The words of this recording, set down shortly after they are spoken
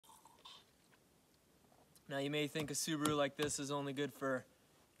Now you may think a Subaru like this is only good for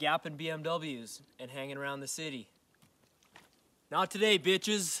gapping BMWs and hanging around the city. Not today,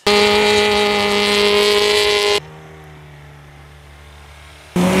 bitches.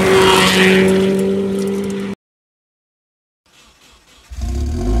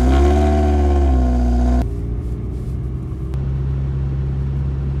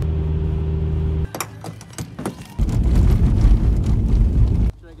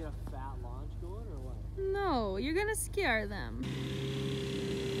 No, you're gonna scare them.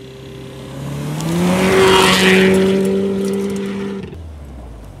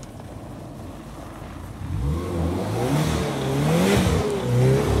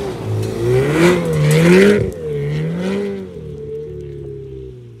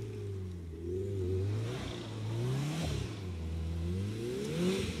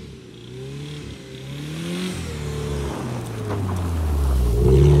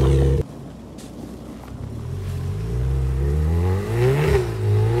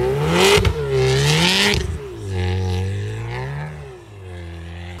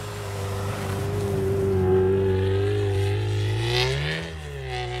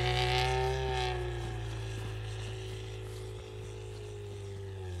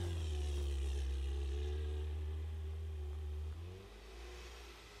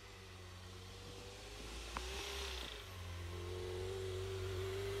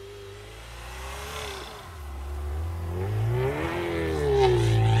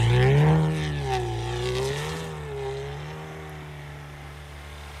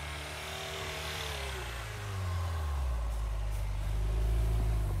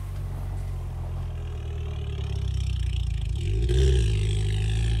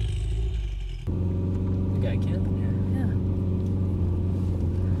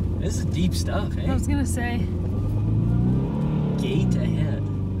 This is deep stuff, eh? I was gonna say. Gate ahead.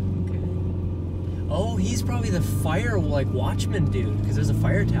 Okay. Oh, he's probably the fire, watchman dude, because there's a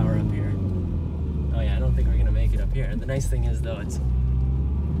fire tower up here. Oh yeah, I don't think we're gonna make it up here. The nice thing is though, it's...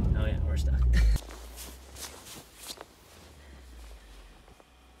 Oh yeah, we're stuck.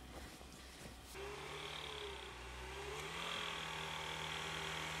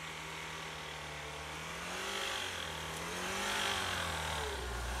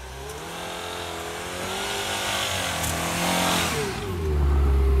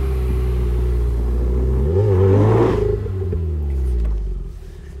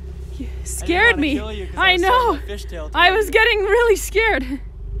 Scared me. I know. I was getting really scared.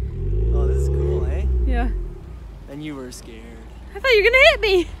 Oh, this is cool, eh? Yeah. And you were scared. I thought you were gonna hit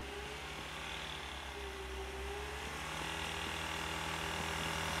me.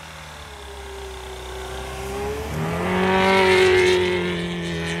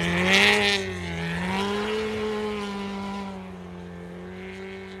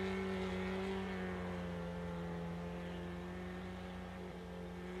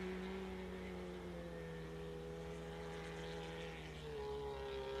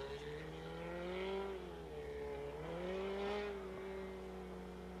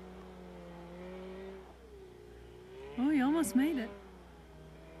 Oh, you almost made it.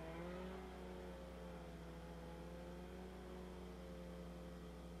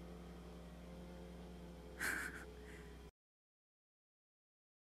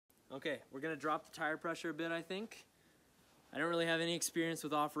 Okay, we're gonna drop the tire pressure a bit, I think. I don't really have any experience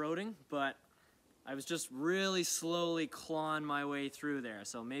with off-roading, but I was just really slowly clawing my way through there.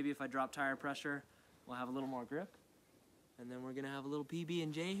 So maybe if I drop tire pressure, we'll have a little more grip. And then we're gonna have a little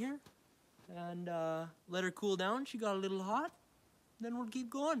PB&J here. And let her cool down. She got a little hot. Then we'll keep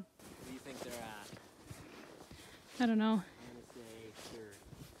going. What do you think they're at? I don't know. I'm gonna say 30.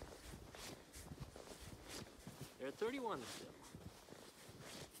 They're at 31 still.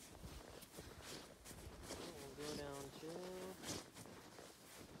 We'll go down to...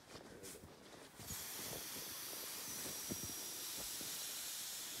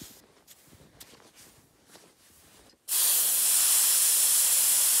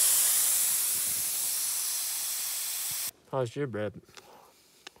 How's your bread?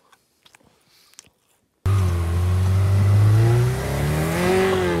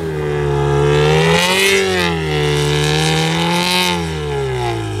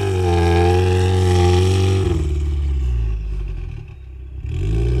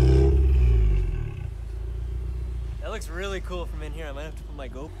 That looks really cool from in here. I might have to put my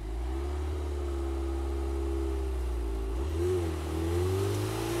GoPro.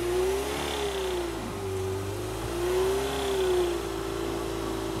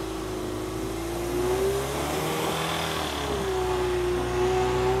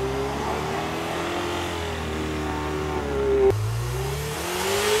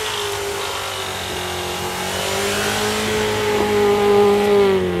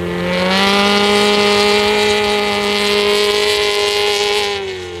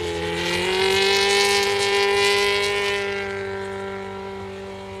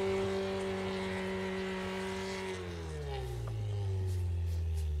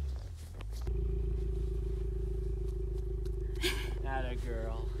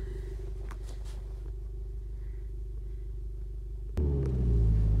 girl.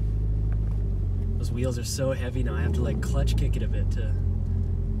 Those wheels are so heavy now, I have to like clutch kick it a bit to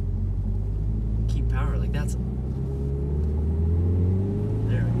keep power. Like that's...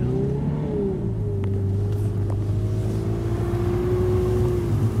 There we go.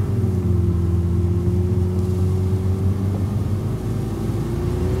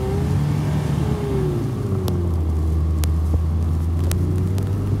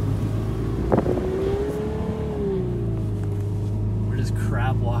 We're just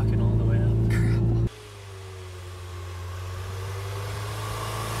crab walking all the way up.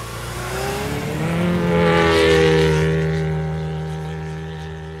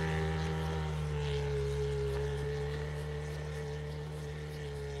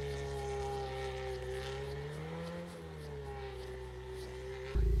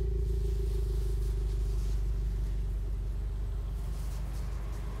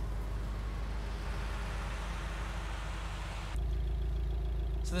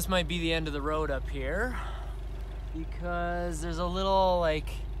 So this might be the end of the road up here because there's a little like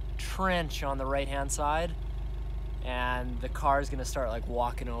trench on the right hand side and the car is gonna start like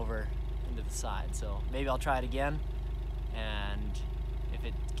walking over into the side. So maybe I'll try it again, and if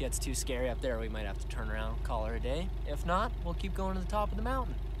it gets too scary up there we might have to turn around, call her a day. If not, we'll keep going to the top of the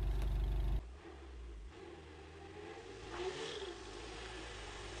mountain.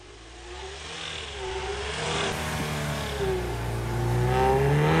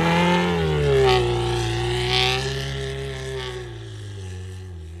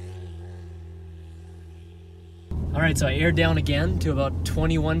 All right, so I aired down again to about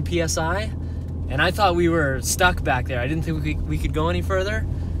 21 PSI, and I thought we were stuck back there. I didn't think we could go any further.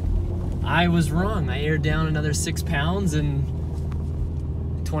 I was wrong. I aired down another 6 pounds and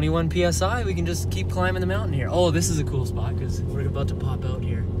 21 PSI. We can just keep climbing the mountain here. Oh, this is a cool spot because we're about to pop out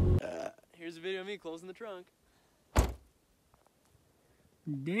here. Here's a video of me closing the trunk.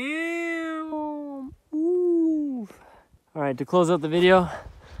 Damn. Ooh. All right, to close out the video,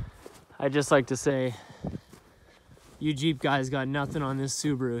 I'd just like to say, you Jeep guys got nothing on this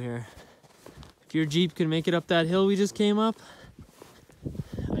Subaru here. If your Jeep can make it up that hill we just came up,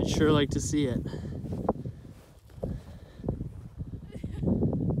 I'd sure like to see it.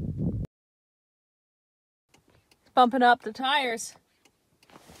 Bumping up the tires.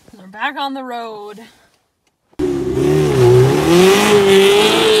 We're back on the road.